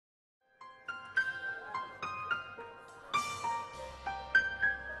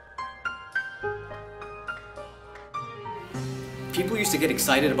People used to get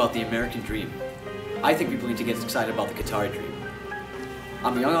excited about the American dream. I think people need to get excited about the Qatari dream.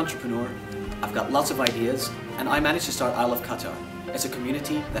 I'm a young entrepreneur, I've got lots of ideas, and I managed to start I Love Qatar. It's a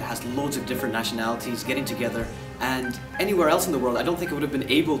community that has loads of different nationalities getting together, and anywhere else in the world I don't think I would have been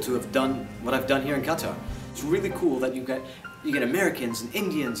able to have done what I've done here in Qatar. It's really cool that you get Americans and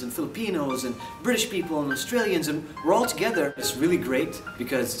Indians and Filipinos and British people and Australians, and we're all together. It's really great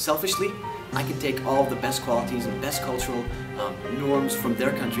because selfishly I can take all of the best qualities and best cultural norms from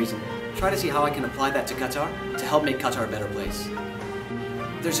their countries and try to see how I can apply that to Qatar to help make Qatar a better place.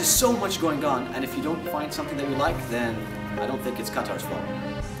 There's just so much going on, and if you don't find something that you like, then I don't think it's Qatar's fault.